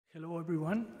Hello,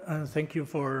 everyone. Thank you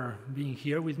for being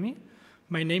here with me.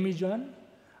 My name is Joan,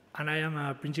 and I am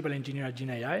a principal engineer at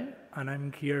Jina AI, and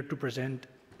I'm here to present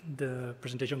the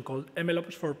presentation called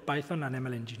MLOps for Python and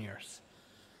ML engineers.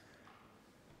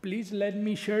 Please let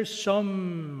me share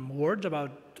some words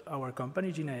about our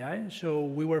company, Jina AI. So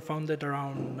we were founded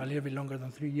around a little bit longer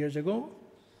than 3 years ago.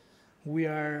 We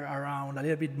are around a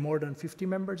little bit more than 50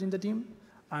 members in the team.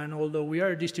 And although we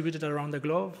are distributed around the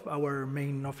globe, our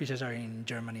main offices are in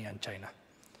Germany and China.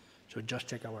 So just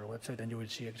check our website and you will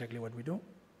see exactly what we do.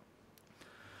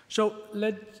 So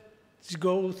let's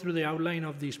go through the outline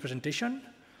of this presentation.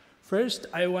 First,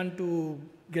 I want to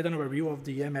get an overview of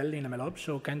the ML in MLOps,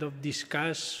 so kind of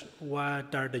discuss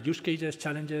what are the use cases,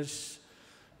 challenges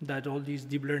that all these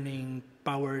deep learning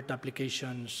powered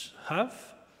applications have,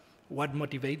 what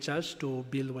motivates us to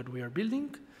build what we are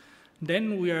building.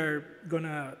 Then we are going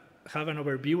to have an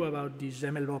overview about this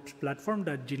MLOps platform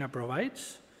that Jina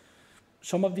provides.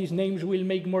 Some of these names will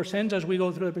make more sense as we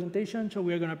go through the presentation. So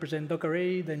we are going to present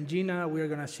Docker, then Jina. We are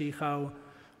going to see how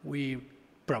we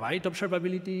provide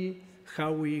observability,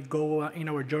 how we go in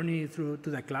our journey through to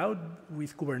the cloud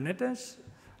with Kubernetes,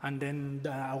 and then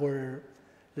our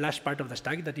last part of the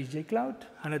stack, that is JCloud.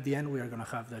 And at the end, we are going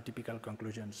to have the typical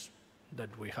conclusions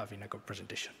that we have in a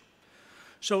presentation.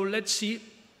 So let's see.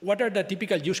 What are the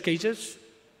typical use cases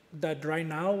that right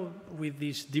now with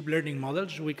these deep learning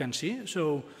models we can see?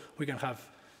 So we can have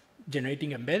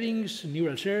generating embeddings,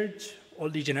 neural search, all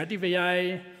the generative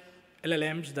AI,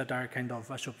 LLMs that are kind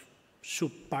of a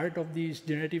sub part of this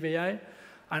generative AI,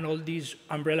 and all these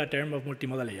umbrella term of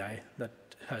multimodal AI that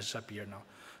has appeared now.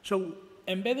 So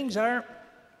embeddings are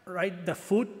the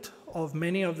foot of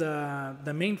many of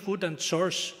the main foot and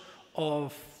source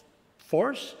of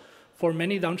force for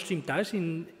many downstream tasks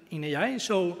in AI.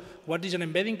 So what is an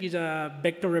embedding is a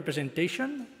vector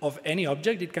representation of any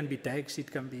object. It can be text, it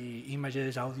can be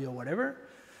images, audio, whatever.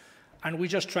 And we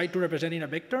just try to represent in a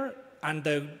vector. And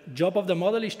the job of the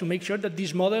model is to make sure that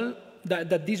this model,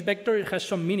 that this vector has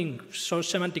some meaning, some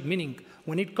semantic meaning.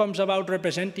 When it comes about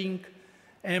representing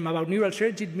about neural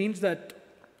search, it means that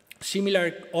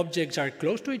similar objects are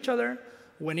close to each other.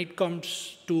 When it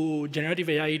comes to generative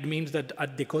AI, it means that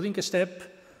at the coding step,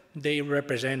 they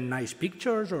represent nice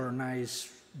pictures or nice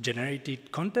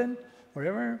generated content,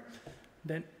 whatever.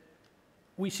 Then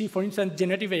we see, for instance,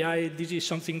 generative AI. This is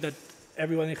something that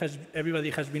everybody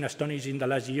has been astonished in the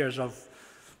last years of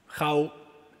how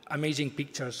amazing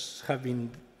pictures have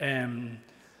been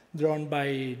drawn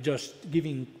by just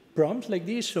giving prompts like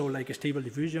this. So like Stable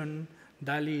Diffusion,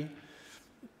 DALL-E.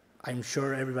 I'm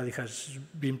sure everybody has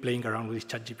been playing around with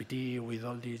ChatGPT, with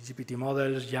all these GPT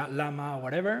models, Llama,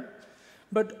 whatever.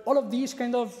 But all of these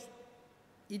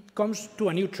it comes to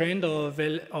a new trend of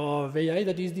AI,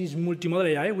 that is this multimodal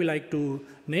AI we like to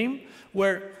name,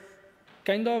 where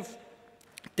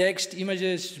text,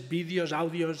 images, videos,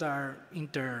 audios are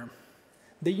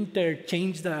they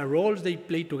interchange the roles, they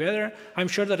play together. I'm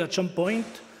sure that at some point,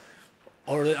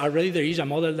 or already there is a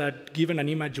model that given an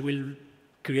image will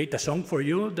create a song for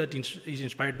you that is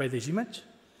inspired by this image.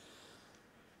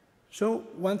 So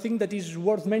one thing that is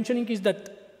worth mentioning is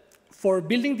that for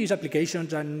building these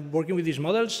applications and working with these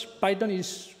models, Python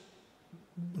is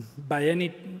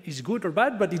good or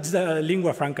bad, but it's the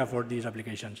lingua franca for these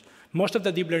applications. Most of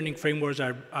the deep learning frameworks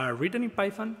are written in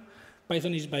Python.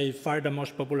 Python is by far the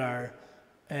most popular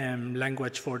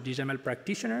language for these ML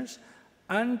practitioners.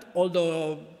 And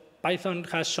although Python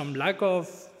has some lack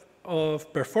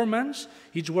of performance,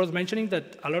 it's worth mentioning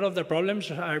that a lot of the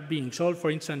problems are being solved. For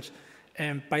instance,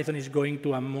 Python is going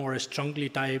to a more strongly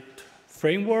typed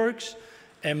frameworks,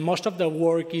 and most of the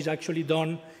work is actually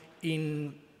done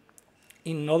in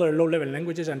other low-level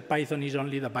languages, and Python is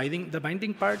only the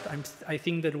binding part. I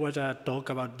think there was a talk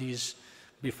about this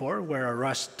before, where a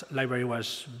Rust library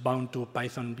was bound to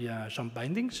Python via some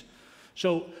bindings.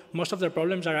 So most of the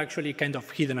problems are actually kind of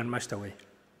hidden and masked away.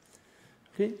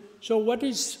 Okay. So what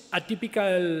is a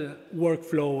typical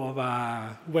workflow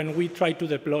of when we try to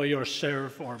deploy or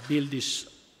serve or build these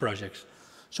projects?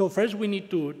 So first, we need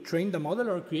to train the model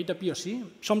or create a POC.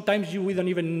 Sometimes we don't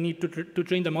even need to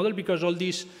train the model because all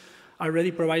these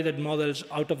already provided models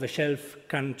out of the shelf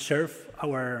can serve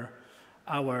our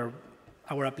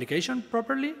application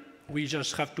properly. We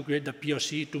just have to create the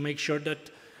POC to make sure that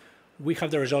we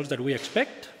have the results that we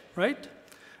expect, right?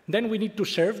 Then we need to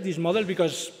serve this model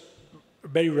because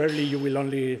very rarely you will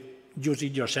only use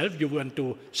it yourself. You want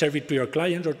to serve it to your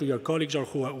clients or to your colleagues or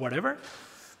whatever.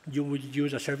 You would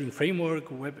use a serving framework,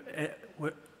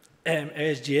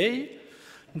 SGA.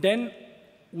 Then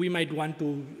we might want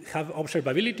to have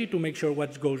observability to make sure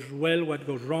what goes well, what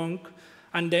goes wrong.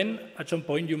 And then at some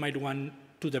point, you might want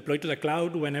to deploy to the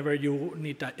cloud whenever you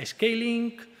need a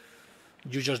scaling.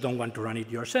 You just don't want to run it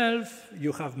yourself.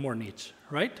 You have more needs,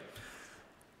 right?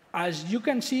 As you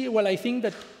can see, well, I think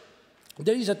that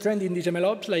there is a trend in these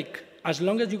MLOps, like as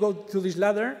long as you go through this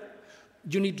ladder,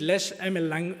 you need less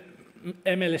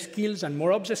ML skills and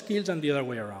more ops skills and the other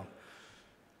way around.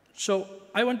 So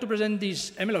I want to present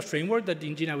this MLOps framework that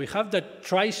in Jina we have that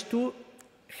tries to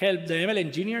help the ML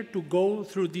engineer to go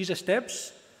through these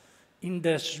steps in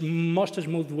the most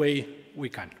smooth way we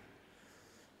can.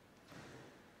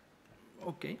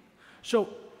 Okay, so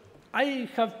I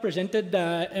have presented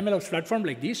the MLOps platform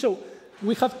like this. So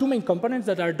we have two main components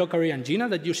that are Docker and Jina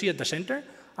that you see at the center.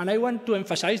 And I want to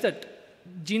emphasize that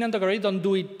Jina and Docker don't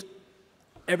do it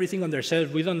everything on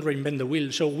themselves. We don't reinvent the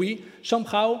wheel. So we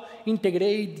somehow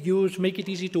integrate, use, make it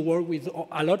easy to work with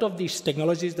a lot of these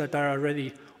technologies that are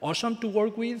already awesome to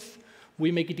work with.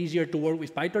 We make it easier to work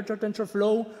with PyTorch or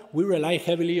TensorFlow. We rely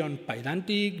heavily on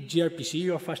Pydantic,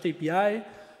 gRPC, or FastAPI.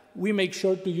 We make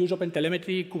sure to use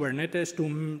OpenTelemetry, Kubernetes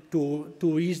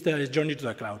to ease the journey to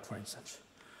the cloud, for instance.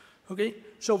 Okay,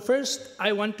 so first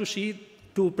I want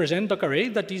to present Docker,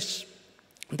 that is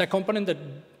the component that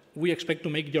we expect to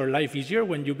make your life easier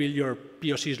when you build your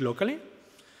POCs locally.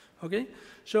 Okay,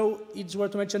 so it's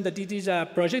worth to mention that it is a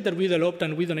project that we developed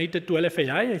and we donated to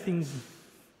LFAI, I think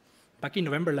back in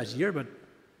November last year, but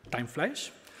time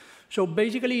flies. So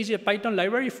basically it's a Python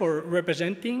library for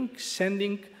representing,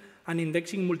 sending, and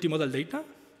indexing multimodal data.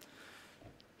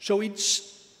 So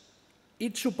its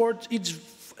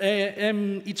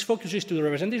focus is to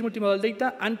represent this multimodal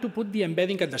data and to put the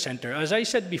embedding at the center. As I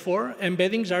said before,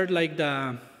 embeddings are like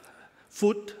the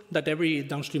food that every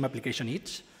downstream application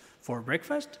eats for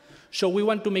breakfast. So we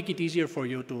want to make it easier for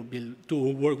you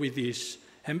to work with these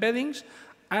embeddings.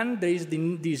 And there is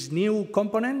this new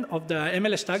component of the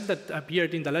ML stack that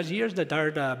appeared in the last years that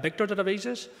are the vector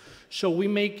databases. So we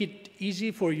make it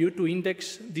easy for you to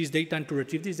index this data and to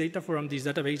retrieve this data from these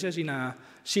databases in a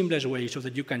seamless way so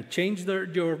that you can change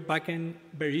your backend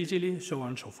very easily, so on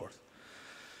and so forth.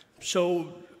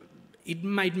 So it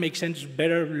might make sense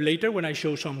better later when I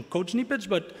show some code snippets,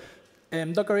 but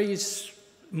Docker is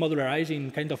modularized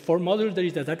in kind of 4 modules. There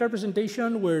is the data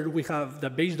representation where we have the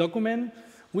base document.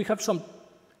 We have some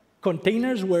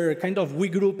containers where kind of we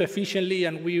group efficiently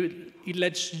and it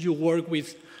lets you work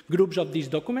with groups of these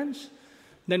documents.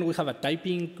 Then we have a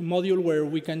typing module where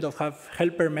we kind of have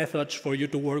helper methods for you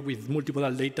to work with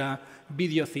multimodal data,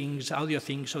 video things, audio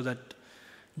things, so that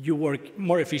you work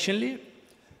more efficiently.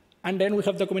 And then we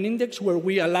have document index where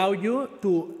we allow you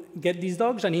to get these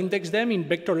docs and index them in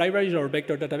vector libraries or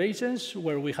vector databases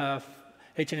where we have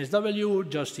HNSW,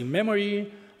 just in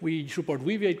memory. We support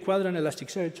Weaviate, Quadrant,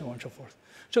 Elasticsearch, so on and so forth.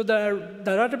 So the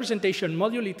data representation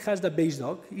module, it has the base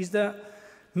doc, is the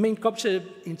main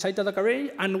concept inside the Docker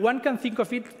array, and one can think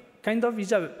of it kind of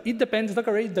it depends,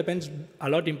 Docker array depends a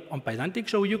lot on Pydantic,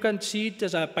 so you can see it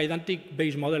as a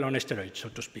Pydantic-based model on steroids, so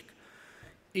to speak.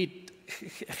 It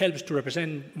helps to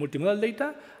represent multimodal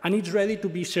data, and it's ready to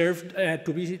be served,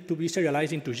 to be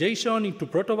serialized into JSON, into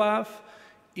protobuf,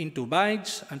 into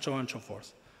bytes, and so on and so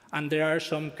forth. And there are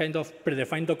some kind of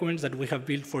predefined documents that we have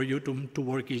built for you to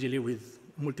work easily with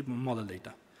multimodal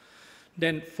data.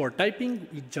 Then for typing,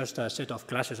 it's just a set of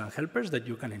classes and helpers that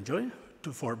you can enjoy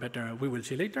for better, we will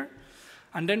see later.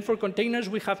 And then for containers,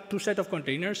 we have 2 sets of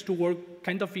containers to work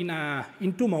kind of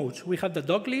in 2 modes. We have the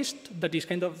doc list that is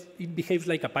kind of, it behaves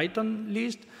like a Python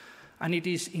list, and it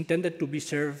is intended to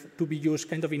be used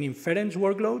kind of in inference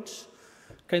workloads.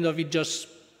 Kind of it just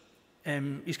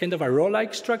is kind of a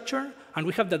row-like structure. And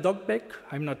we have the docspec.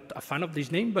 I'm not a fan of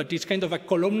this name, but it's kind of a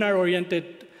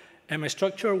columnar-oriented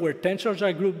structure where tensors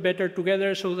are grouped better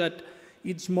together so that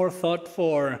it's more thought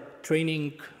for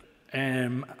training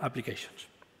applications.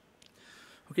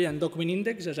 Okay, and document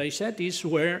index, as I said, is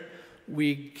where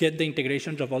we get the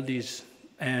integrations of all these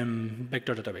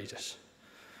vector databases.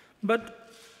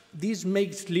 But this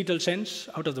makes little sense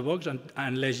out of the box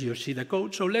unless you see the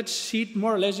code. So let's see it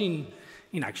more or less in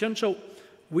action. So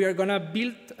we are going to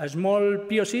build a small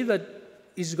POC that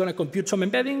is going to compute some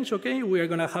embeddings, okay? We are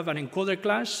going to have an encoder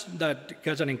class that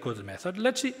has an encoder method.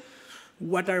 Let's see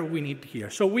what we need here.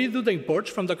 So we do the imports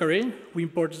from Docker array. We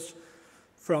import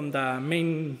from the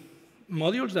main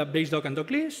modules, the base doc and doc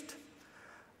list.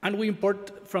 And we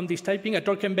import from this typing a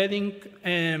torque embedding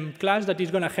class that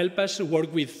is going to help us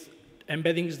work with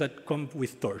embeddings that come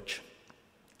with torch.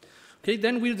 Okay,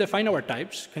 then we define our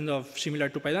types, kind of similar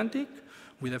to Pydantic.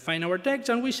 We define our text,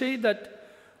 and we say that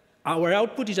our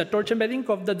output is a torch embedding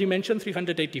of the dimension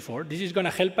 384. This is going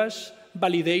to help us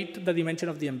validate the dimension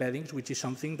of the embeddings, which is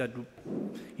something that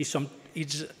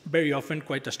is very often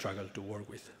quite a struggle to work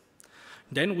with.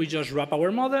 Then we just wrap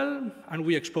our model, and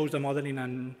we expose the model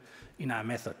in a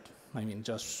method. I mean,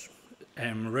 just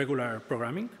regular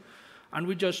programming. And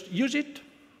we just use it,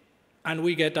 and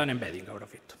we get an embedding out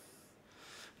of it.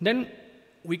 Then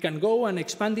we can go and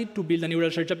expand it to build a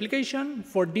neural search application.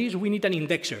 For this, we need an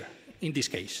indexer, in this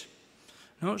case.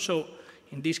 No? So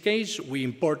in this case, we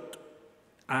import,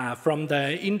 from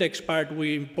the index part,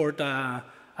 we import a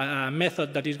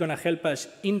method that is going to help us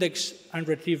index and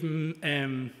retrieve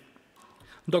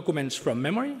documents from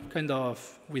memory, kind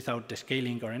of without the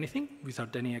scaling or anything,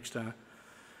 without any extra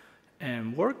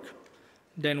work.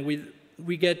 Then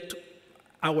we get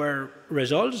our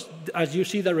results. As you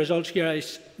see, the results here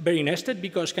is very nested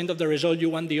because kind of the result you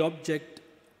want the object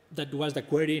that was the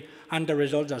query and the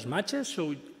results as matches.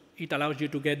 So it allows you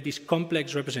to get this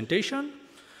complex representation.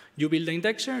 You build the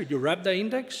indexer, you wrap the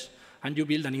index, and you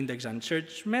build an index and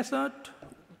search method.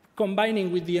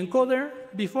 Combining with the encoder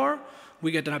before,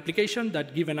 we get an application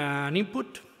that, given an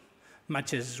input,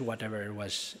 matches whatever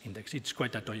was indexed. It's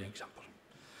quite a toy example.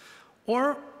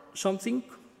 Or something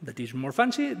that is more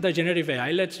fancy, the generative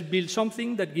AI. Let's build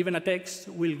something that, given a text,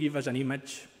 will give us an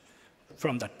image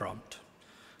from that prompt.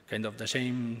 Kind of the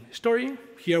same story.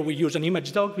 Here we use an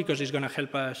image doc because it's going to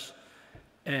help us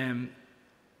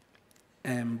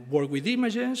work with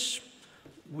images.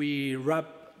 We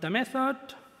wrap the method,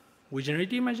 we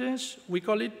generate images, we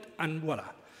call it, and voila.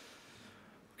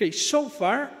 Okay, so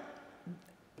far,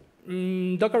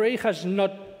 Docker AI has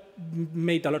not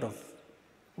made a lot of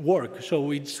work.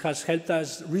 So it has helped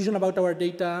us reason about our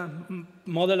data,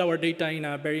 model our data in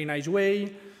a very nice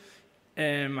way,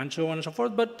 and so on and so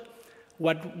forth. But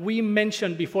what we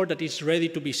mentioned before that is ready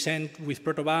to be sent with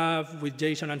protobuf, with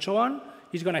JSON, and so on,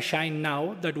 is going to shine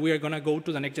now that we are going to go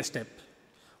to the next step.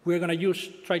 We are going to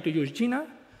try to use Jina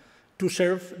to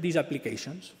serve these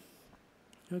applications.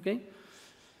 Okay?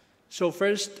 So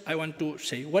first, I want to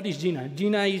say, what is Jina?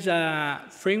 Jina is a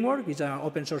framework, it's an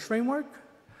open source framework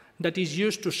that is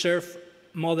used to serve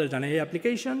models and AI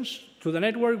applications to the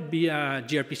network via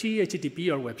gRPC, HTTP,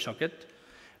 or WebSocket.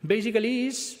 Basically,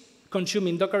 it's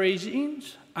consuming Docker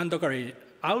ins and Docker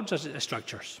outs as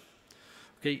structures.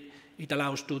 Okay? It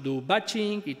allows to do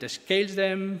batching, it scales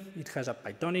them, it has a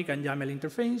Pythonic and YAML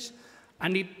interface,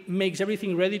 and it makes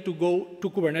everything ready to go to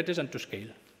Kubernetes and to scale.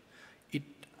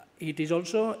 It is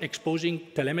also exposing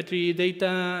telemetry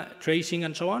data, tracing,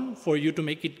 and so on for you to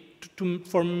make it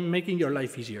for making your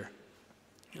life easier.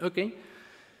 Okay,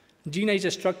 Jina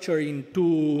is structured in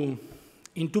two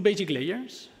basic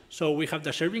layers. So we have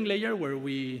the serving layer where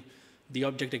the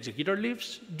object executor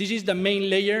lives. This is the main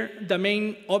layer, the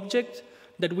main object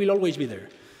that will always be there.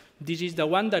 This is the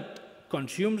one that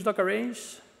consumes Docker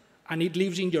arrays, and it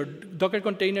lives in your Docker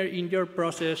container, in your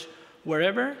process,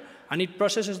 wherever, and it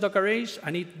processes Docker arrays,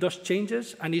 and it does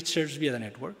changes, and it serves via the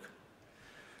network.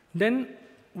 Then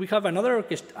we have another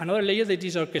layer that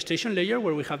is orchestration layer,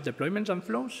 where we have deployments and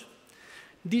flows.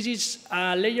 This is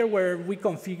a layer where we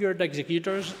configure the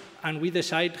executors, and we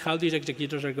decide how these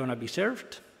executors are going to be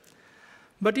served.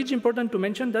 But it's important to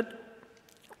mention that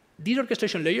this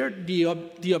orchestration layer,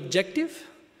 the objective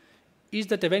is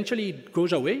that eventually it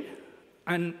goes away,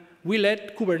 and we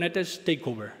let Kubernetes take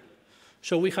over.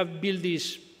 So we have built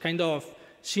this kind of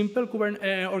simple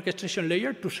orchestration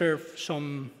layer to serve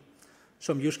some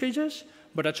use cases.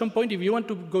 But at some point, if you want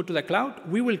to go to the cloud,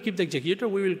 we will keep the executor.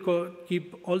 We will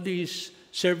keep all this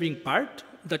serving part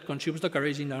that consumes Docker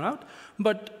arrays in and out.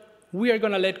 But we are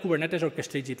going to let Kubernetes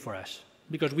orchestrate it for us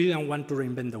because we don't want to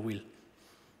reinvent the wheel.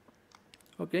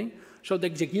 Okay? So the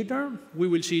executor, we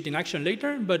will see it in action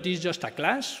later, but it's just a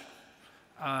class.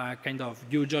 Kind of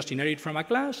you just inherit from a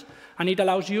class, and it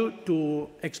allows you to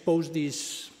expose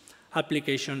these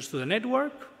applications to the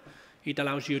network. It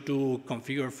allows you to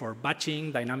configure for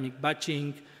batching, dynamic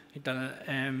batching. It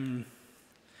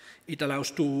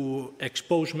allows to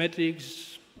expose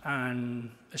metrics and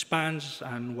spans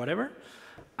and whatever.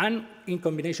 And in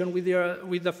combination with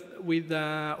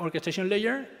the orchestration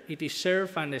layer, it is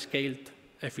served and scaled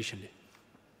efficiently.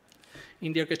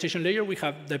 In the orchestration layer, we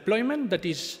have deployment, that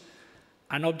is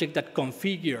an object that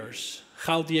configures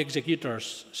how the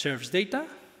executors serves data.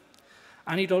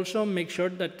 And it also makes sure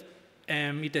that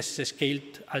it is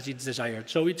scaled as it's desired.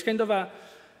 So it's kind of a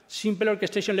simple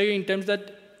orchestration layer in terms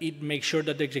that it makes sure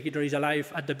that the executor is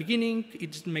alive at the beginning.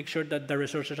 It makes sure that the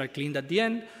resources are cleaned at the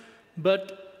end.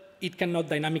 But it cannot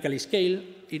dynamically scale.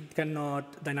 It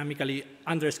cannot dynamically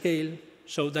underscale.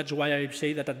 So that's why I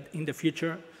say that in the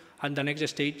future, at the next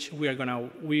stage, we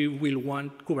will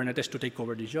want Kubernetes to take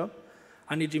over this job.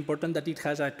 And it's important that it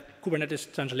has a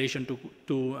Kubernetes translation to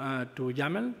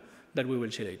YAML that we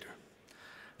will see later.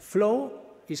 Flow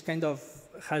is kind of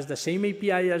has the same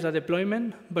API as a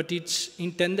deployment, but it's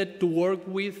intended to work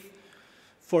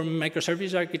for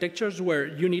microservice architectures where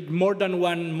you need more than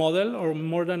one model or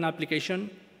more than application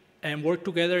and work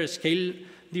together, scale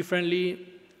differently,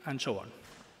 and so on.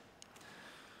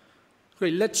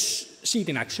 Okay, let's see it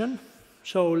in action.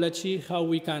 So let's see how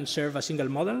we can serve a single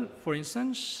model. For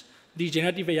instance, the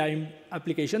generative AI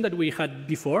application that we had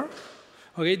before.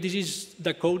 Okay, this is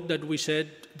the code that we said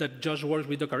that just works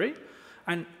with Docker Array.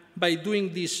 And by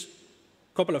doing these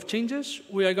couple of changes,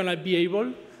 we are going to be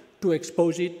able to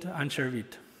expose it and serve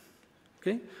it.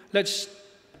 Okay, let's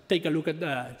take a look at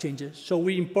the changes. So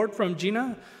we import from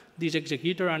Jina this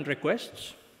executor and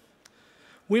requests.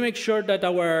 We make sure that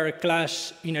our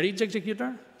class inherits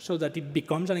executor so that it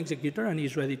becomes an executor and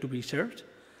is ready to be served.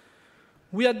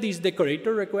 We add this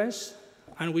decorator request,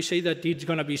 and we say that it's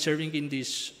going to be serving in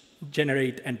this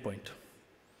generate endpoint.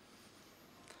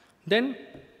 Then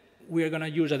we are going to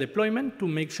use a deployment to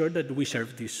make sure that we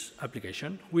serve this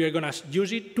application. We are going to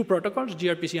use it two protocols,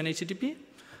 gRPC and HTTP,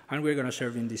 and we're going to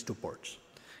serve in these two ports.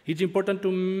 It's important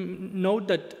to note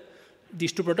that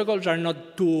these two protocols are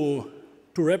not two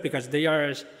replicas. They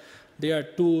are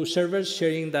two servers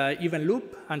sharing the event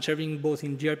loop and serving both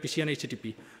in gRPC and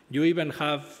HTTP. You even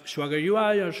have Swagger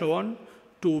UI and so on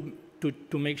to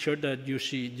make sure that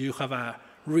you have a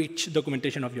rich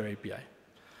documentation of your API.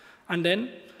 And then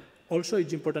also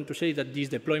it's important to say that this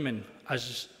deployment,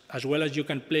 as well as you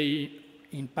can play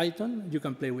in Python, you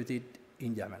can play with it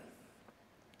in YAML.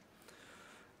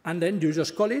 And then you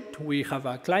just call it. We have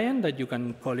a client that you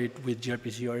can call it with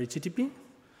gRPC or HTTP.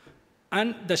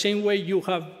 And the same way you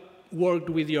have worked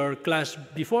with your class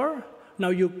before, now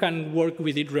you can work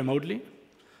with it remotely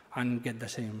and get the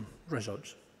same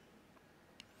results.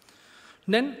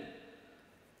 Then,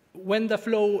 when the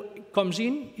flow comes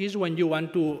in is when you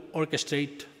want to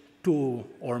orchestrate two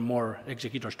or more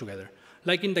executors together.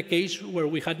 Like in the case where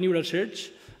we had neural search,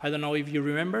 I don't know if you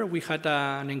remember, we had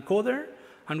an encoder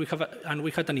and we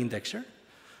had an indexer.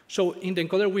 So in the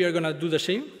encoder, we are going to do the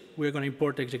same. We are going to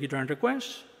import executor and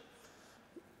request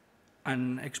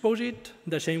and expose it.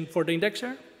 The same for the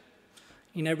indexer.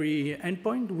 In every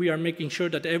endpoint, we are making sure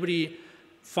that every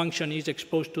function is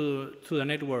exposed to the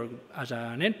network as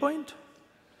an endpoint.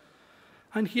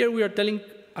 And here we are telling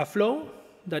a flow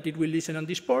that it will listen on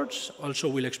these ports, also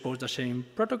will expose the same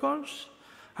protocols.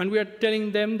 And we are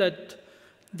telling them that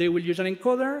they will use an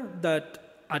encoder,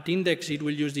 that at index it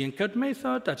will use the encode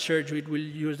method, at search it will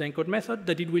use the encode method,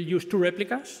 that it will use two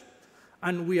replicas,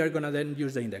 and we are going to then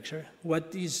use the indexer.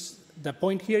 What is the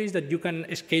point here is that you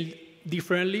can scale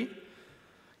differently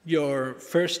your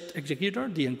first executor,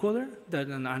 the encoder,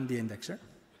 and the indexer.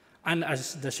 And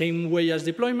as the same way as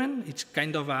deployment, it's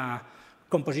kind of a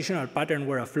compositional pattern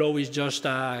where a flow is just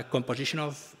a composition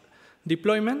of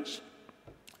deployments.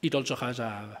 It also has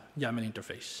a YAML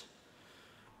interface.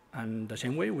 And the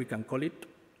same way, we can call it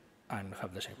and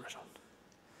have the same result.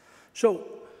 So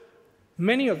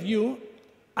many of you,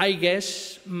 I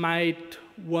guess, might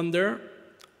wonder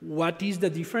what is the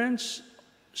difference.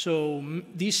 So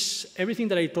everything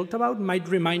that I talked about might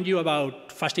remind you about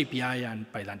FastAPI and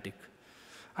Pydantic.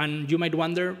 And you might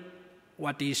wonder,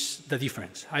 what is the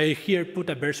difference? I here put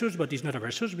a versus, but it's not a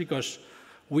versus because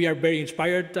we are very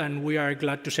inspired and we are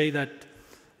glad to say that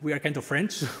we are kind of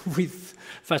friends with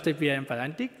FastAPI and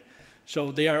Pydantic.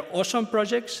 So they are awesome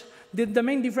projects. The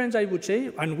main difference, I would say,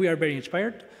 and we are very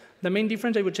inspired, the main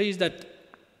difference, I would say, is that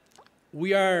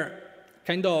we are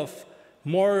kind of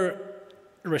more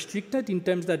restricted in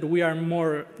terms that we are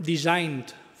more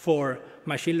designed for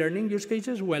machine learning use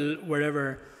cases,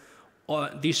 wherever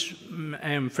these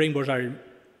frameworks are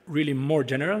really more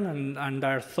general and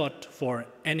are thought for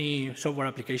any software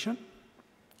application.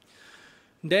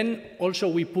 Then also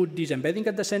we put this embedding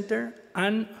at the center,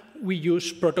 and we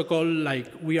use protocol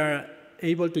like we are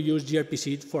able to use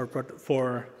gRPC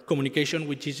for communication,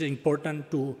 which is important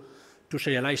to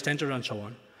serialize tensors and so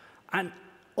on. And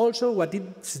also what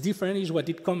is different is what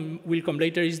will come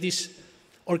later is this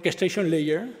orchestration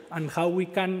layer and how we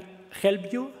can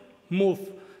help you move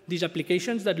these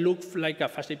applications that look like a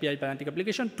FastAPI Pydantic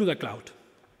application to the cloud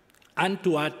and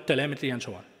to add telemetry and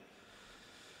so on.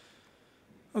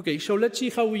 Okay, so let's see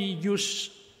how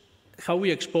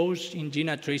we expose in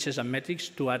Jina traces and metrics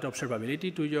to add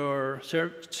observability to your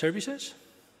services.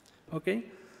 Okay,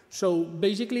 so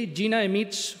basically Jina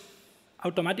emits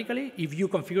automatically, if you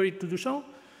configure it to do so,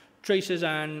 traces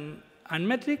and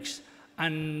metrics,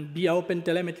 and via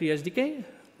OpenTelemetry SDK,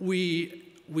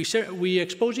 we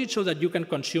expose it so that you can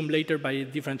consume later by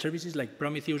different services like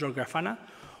Prometheus or Grafana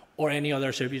or any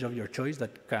other service of your choice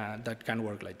that can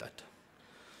work like that.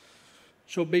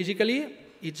 So basically,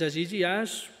 it's as easy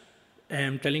as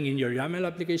telling in your YAML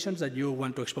applications that you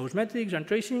want to expose metrics and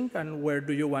tracing, and where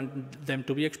do you want them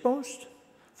to be exposed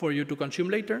for you to consume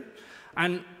later.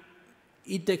 And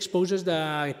it exposes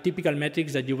the typical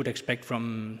metrics that you would expect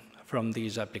from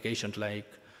these applications, like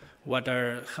what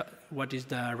is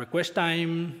the request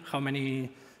time, how many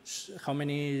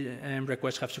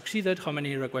requests have succeeded, how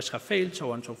many requests have failed,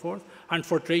 so on and so forth. And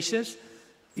for traces,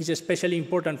 it's especially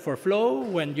important for Flow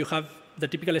when you have the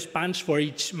typical spans for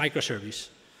each microservice.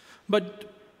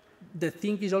 But the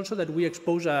thing is also that we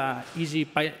expose a easy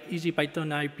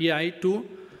Python API to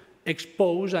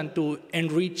expose and to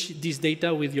enrich this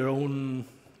data with your own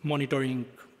monitoring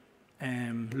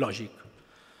logic.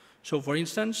 So for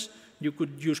instance, you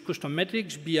could use custom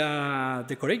metrics via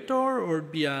decorator or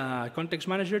via context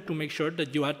manager to make sure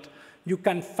that you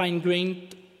can fine-grain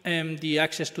the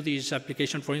access to this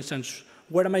application. For instance,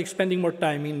 where am I spending more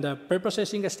time, in the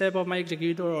pre-processing step of my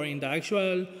executor or in the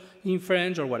actual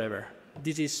inference or whatever?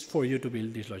 This is for you to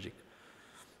build this logic.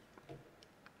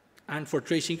 And for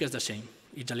tracing, it's the same.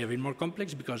 It's a little bit more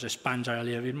complex because the spans are a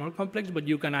little bit more complex, but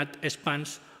you can add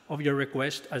spans of your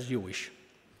request as you wish.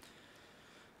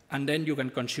 And then you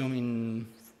can consume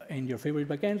in your favorite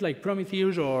backends like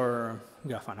Prometheus or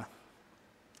Grafana.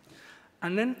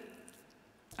 And then,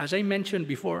 as I mentioned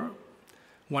before,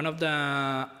 one of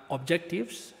the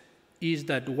objectives is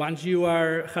that once you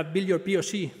have built your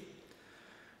POC,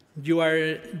 you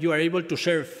are able to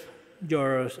serve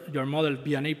your model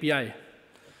via an API.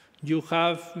 You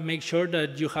have make sure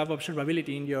that you have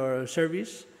observability in your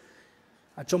service.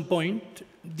 At some point,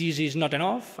 this is not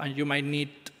enough, and you might need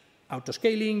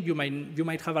auto-scaling. You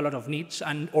might have a lot of needs,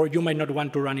 or you might not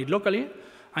want to run it locally,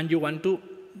 and you want to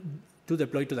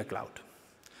deploy to the cloud.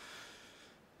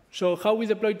 So how we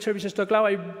deploy services to the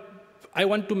cloud, I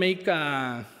want to make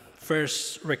a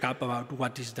first recap about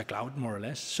what is the cloud, more or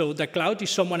less. So the cloud is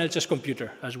someone else's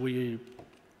computer, as we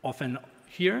often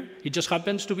hear. It just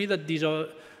happens to be that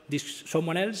this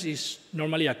someone else is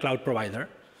normally a cloud provider,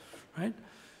 right?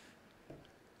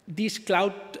 These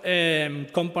cloud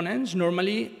components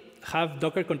normally have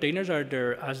Docker containers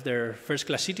as their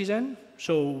first-class citizen.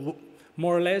 So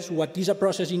more or less, what is a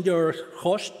process in your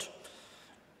host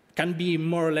can be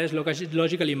more or less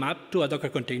logically mapped to a Docker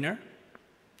container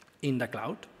in the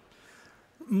cloud.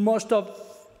 Most of,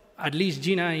 at least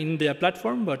Jina in the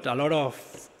platform, but a lot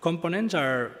of components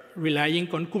are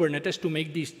relying on Kubernetes to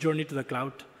make this journey to the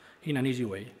cloud in an easy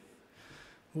way.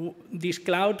 This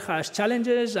cloud has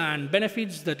challenges and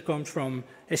benefits that come from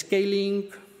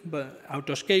scaling,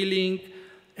 auto-scaling,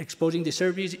 exposing the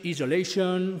service,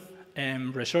 isolation,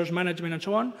 resource management, and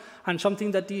so on. And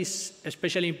something that is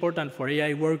especially important for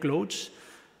AI workloads,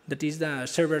 that is the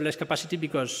serverless capacity,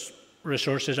 because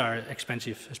resources are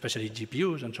expensive, especially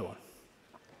GPUs and so on.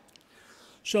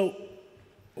 So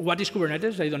what is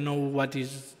Kubernetes? I don't know what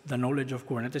is the knowledge of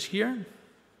Kubernetes here.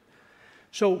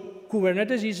 So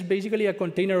Kubernetes is basically a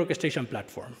container orchestration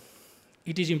platform.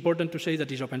 It is important to say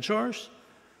that it's open source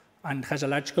and has a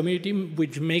large community,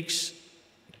 which makes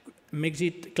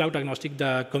it cloud agnostic.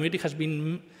 The community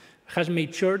has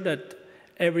made sure that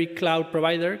every cloud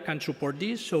provider can support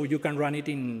this, so you can run it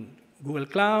in Google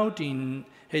Cloud, in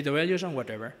AWS, and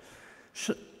whatever.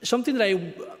 So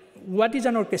what is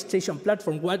an orchestration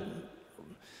platform?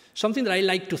 Something that I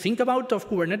like to think about of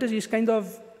Kubernetes is kind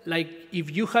of like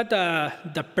if you had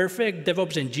the perfect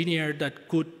DevOps engineer that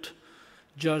could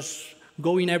just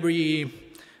go in every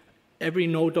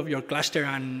node of your cluster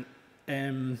and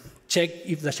check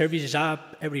if the service is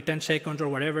up every 10 seconds or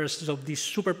whatever, so this is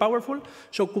super powerful.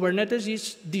 So Kubernetes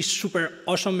is this super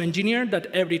awesome engineer that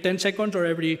every 10 seconds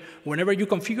or whenever you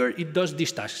configure, it does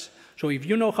these tasks. So if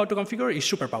you know how to configure, it's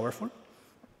super powerful.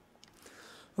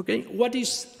 Okay,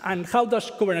 and how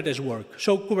does Kubernetes work?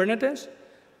 So Kubernetes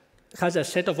has a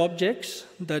set of objects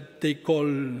that they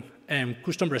call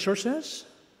custom resources,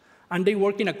 and they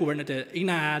work in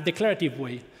a declarative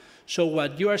way. So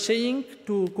what you are saying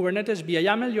to Kubernetes via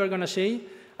YAML, you are going to say,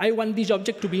 I want this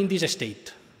object to be in this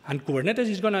state. And Kubernetes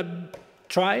is going to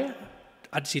try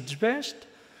at its best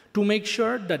to make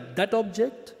sure that that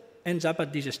object ends up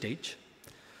at this stage.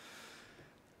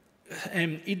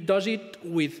 It does it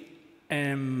with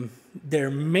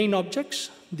their main objects,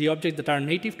 the objects that are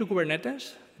native to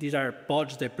Kubernetes. These are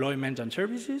pods, deployments, and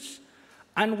services,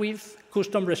 and with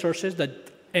custom resources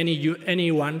that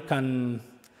anyone can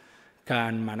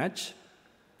manage.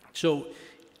 So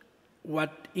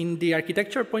in the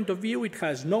architecture point of view, it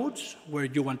has nodes where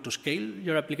you want to scale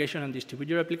your application and distribute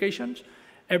your applications.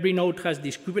 Every node has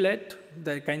this kubelet,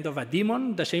 the kind of a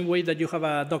daemon, the same way that you have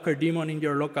a Docker daemon in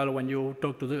your local when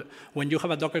you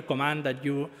have a Docker command that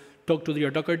you talk to your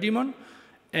Docker daemon.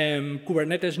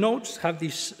 Kubernetes nodes have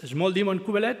this small daemon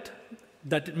kubelet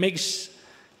that makes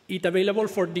it available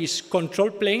for this control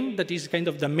plane that is kind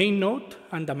of the main node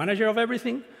and the manager of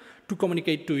everything to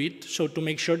communicate to it, so to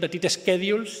make sure that it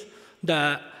schedules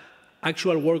the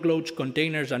actual workloads,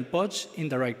 containers, and pods in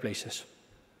the right places.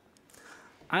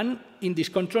 And in this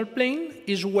control plane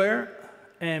is where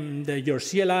your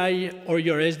CLI or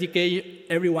your SDK,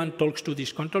 everyone talks to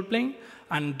this control plane,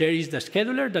 and there is the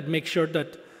scheduler that makes sure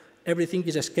that everything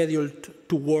is scheduled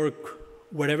to work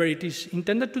wherever it is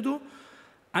intended to do,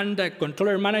 and the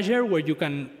controller manager where you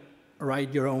can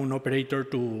write your own operator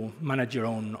to manage your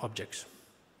own objects.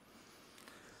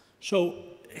 So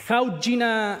how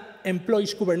Jina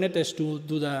employs Kubernetes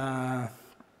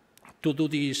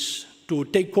to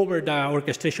take over the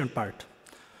orchestration part.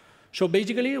 So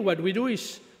basically, what we do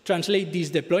is translate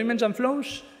these deployments and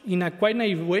flows in a quite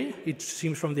naive way. It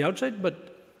seems from the outside,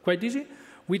 but quite easy.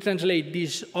 We translate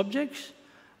these objects,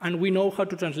 and we know how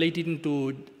to translate it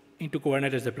into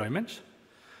Kubernetes deployments.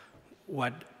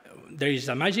 There is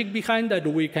a magic behind that.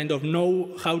 We kind of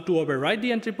know how to override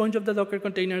the entry points of the Docker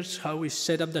containers, how we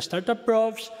set up the startup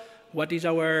profs, what is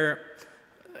our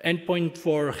endpoint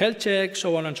for health checks,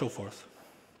 so on and so forth.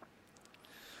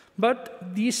 But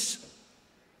this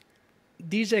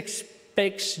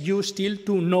expects you still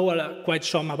to know quite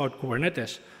some about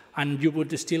Kubernetes, and you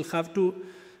would still have to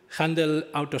handle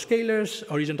autoscalers,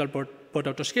 horizontal pod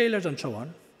autoscalers, and so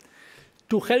on.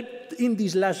 To help in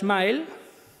this last mile,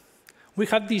 we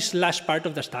have this last part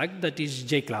of the stack that is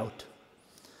JCloud.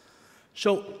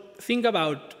 So think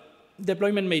about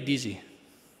deployment made easy.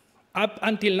 Up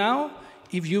until now,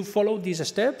 if you follow these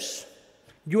steps,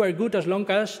 you are good as long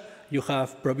as you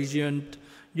have provisioned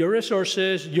your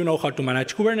resources, you know how to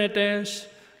manage Kubernetes,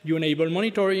 you enable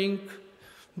monitoring,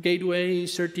 gateway,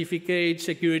 certificate,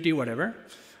 security, whatever.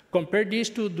 Compare this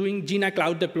to doing Jina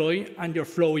Cloud deploy and your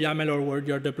flow YAML or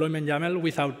your deployment YAML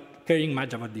without caring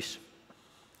much about this.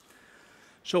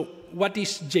 So what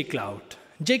is JCloud?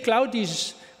 JCloud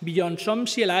is, beyond some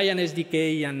CLI and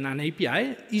SDK and an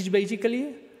API, is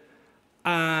basically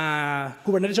a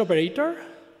Kubernetes operator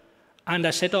and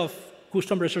a set of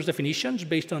custom resource definitions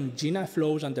based on Jina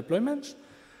flows and deployments.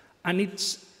 And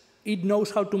it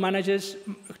knows how to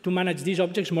manage these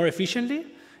objects more efficiently.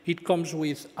 It comes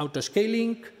with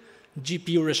autoscaling,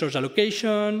 GPU resource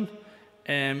allocation,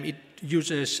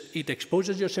 it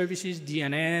exposes your services,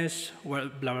 DNS, well,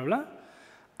 blah, blah, blah.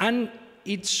 And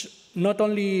it can not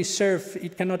only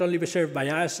be served by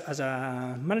us as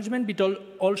a management, but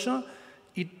also,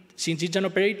 since it's an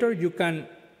operator, you can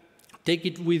take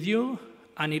it with you,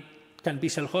 and it can be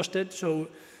self-hosted. So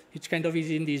it's kind of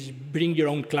easy in this bring your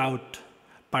own cloud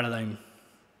paradigm.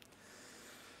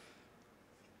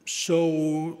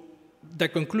 So the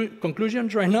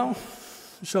conclusions right now.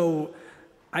 So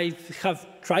I have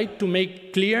tried to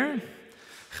make clear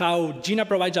how Jina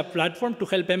provides a platform to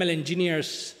help ML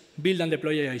engineers build and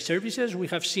deploy AI services. We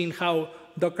have seen how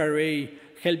Docker Array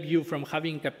helps you from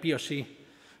having a POC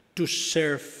to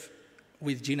serve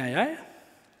with Jina AI.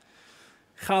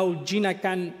 How Jina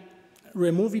can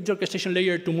remove its orchestration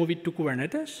layer to move it to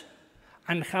Kubernetes.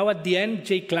 And how at the end,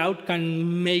 JCloud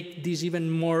can make this even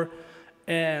more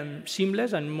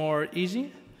seamless and more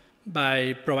easy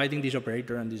by providing this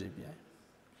operator and this API.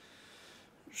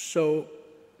 So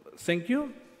thank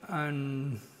you,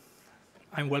 and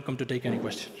I'm welcome to take any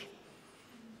questions.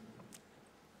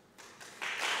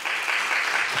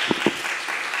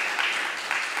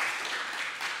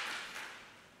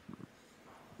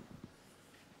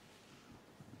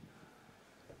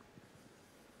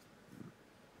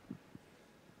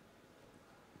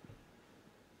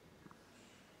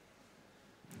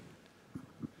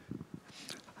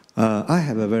 I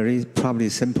have a very probably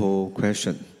simple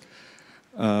question.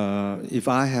 If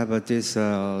I have this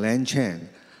LAN chain,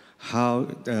 how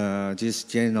this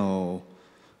general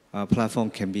platform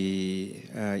can be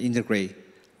integrated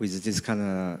with this kind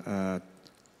of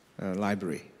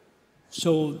library?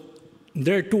 So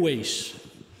there are two ways.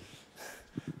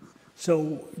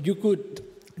 So you could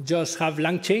just have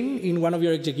LangChain in one of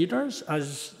your executors,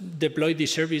 as deploy the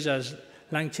service as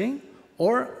LangChain,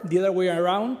 or the other way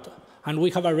around. And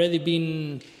we have already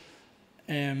been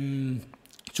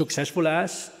successful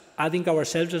as adding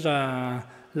ourselves as a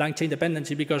LangChain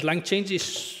dependency, because LangChain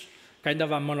is kind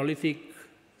of a monolithic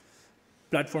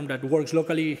platform that works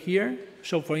locally here.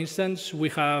 So for instance, we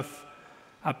have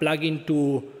a plugin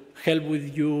to help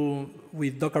with you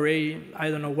with Docker Array. I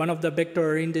don't know, one of the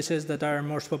vector indices that are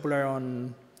most popular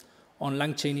on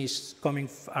LangChain is coming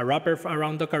a wrapper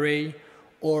around Docker Array,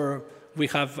 or we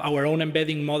have our own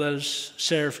embedding models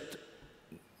served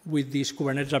with this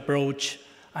Kubernetes approach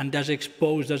and that's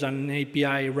exposed as an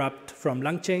API wrapped from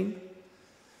LangChain.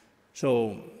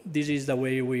 So this is the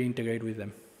way we integrate with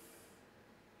them.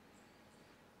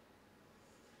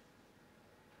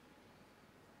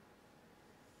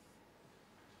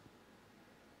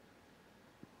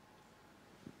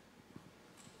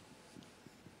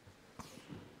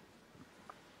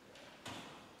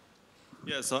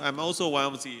 Yeah, so I'm also one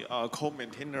of the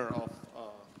co-maintainer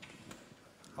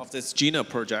of this Jina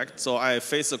project. So I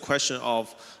face the question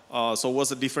of, so what's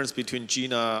the difference between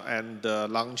Jina and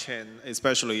LangChain,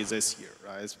 especially this year,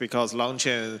 right? It's because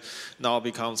LangChain now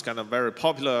becomes kind of very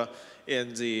popular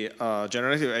in the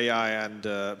generative AI,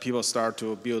 and people start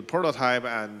to build prototype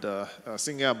and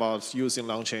thinking about using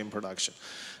LangChain in production.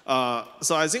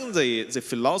 So I think the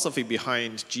philosophy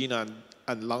behind Jina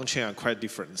and LangChain are quite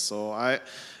different. So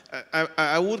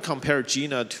I would compare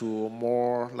Jina to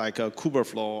more like a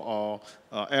Kubeflow or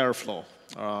Airflow,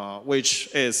 which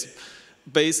is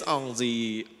based on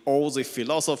all the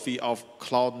philosophy of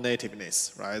cloud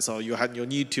nativeness, right? So you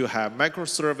need to have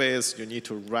microservice, you need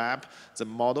to wrap the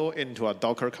model into a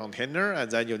Docker container,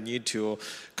 and then you need to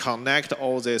connect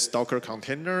all these Docker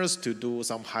containers to do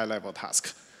some high-level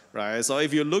task, right? So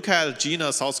if you look at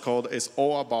Jina source code, it's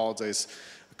all about this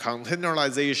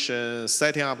containerization,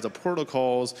 setting up the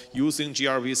protocols, using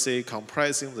gRPC,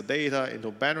 compressing the data into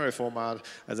binary format,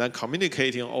 and then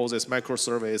communicating all this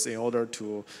microservice in order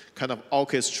to kind of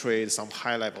orchestrate some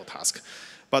high-level task.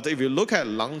 But if you look at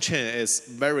LangChain, it's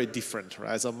very different,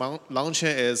 right? So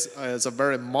LangChain is a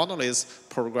very monolith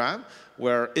program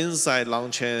where inside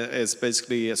LangChain is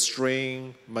basically a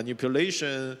string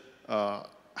manipulation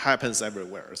happens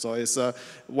everywhere. So it's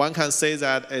one can say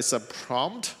that it's a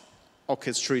prompt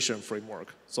orchestration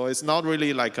framework. So it's not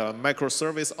really like a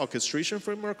microservice orchestration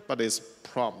framework, but it's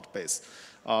prompt-based.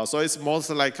 So it's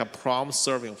mostly like a prompt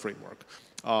serving framework.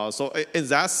 So in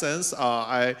that sense,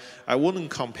 I wouldn't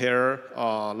compare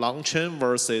LangChain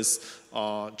versus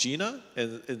Jina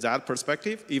in that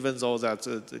perspective, even though that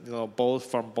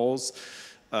from both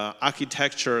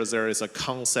architectures there is a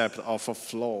concept of a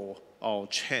flow or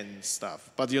chain stuff,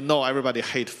 but everybody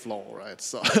hates flow, right?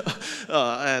 So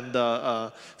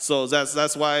so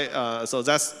that's why. So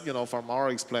that's from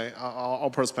our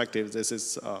perspective, this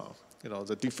is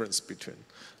the difference between.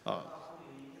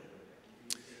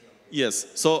 Yes.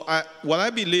 So what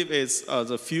I believe is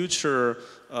the future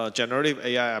generative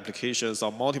AI applications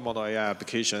or multimodal AI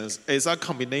applications is a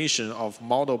combination of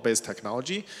model-based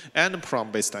technology and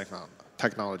prompt-based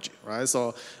technology, right?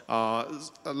 So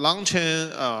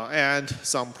LangChain and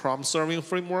some prompt serving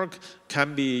framework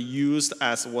can be used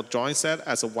as what Joan said,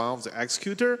 as one of the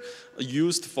executor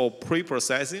used for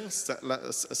pre-processing,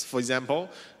 for example,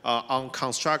 on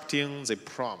constructing the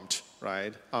prompt,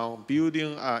 right? On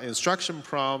building instruction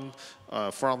prompt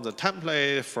from the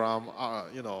template, from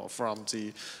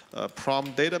the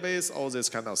prompt database, all these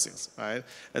kind of things, right?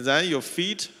 And then you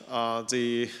feed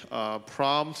the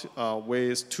prompt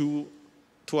with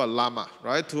to a Llama,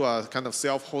 right? To a kind of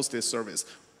self-hosted service.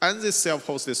 And this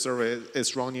self-hosted service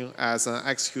is running as an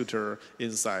executor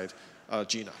inside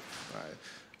Jina, right?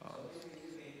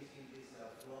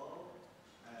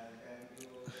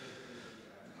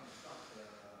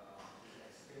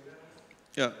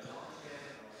 Yeah.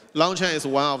 LangChain is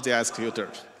one of the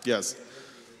executors, yes.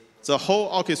 The whole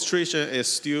orchestration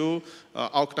is still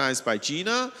organized by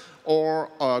Jina or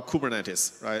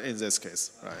Kubernetes, right, in this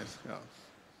case, right? Yeah.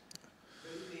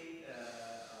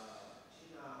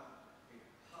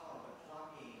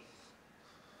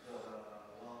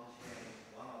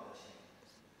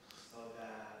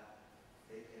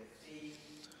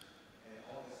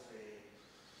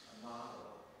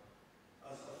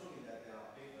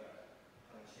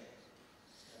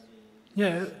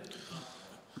 Yeah.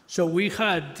 So we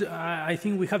had, I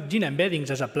think we have Jina embeddings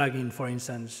as a plugin, for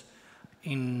instance,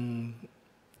 in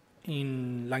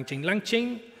LangChain.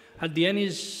 LangChain, at the end,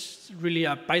 is really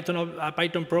a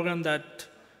Python program that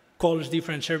calls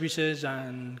different services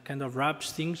and kind of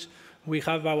wraps things. We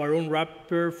have our own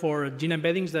wrapper for Jina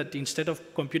embeddings that instead of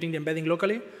computing the embedding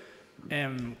locally,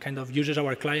 kind of uses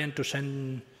our client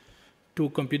to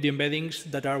compute the embeddings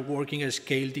that are working as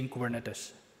scaled in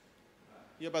Kubernetes.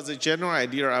 Yeah, but the general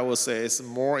idea, I would say, is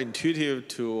more intuitive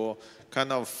to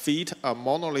kind of feed a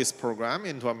monolith program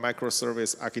into a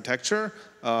microservice architecture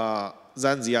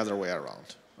than the other way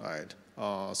around, right?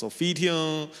 So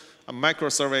feeding a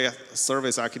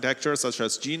microservice architecture such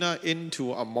as Jina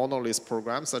into a monolith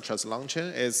program such as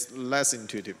LangChain is less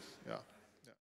intuitive.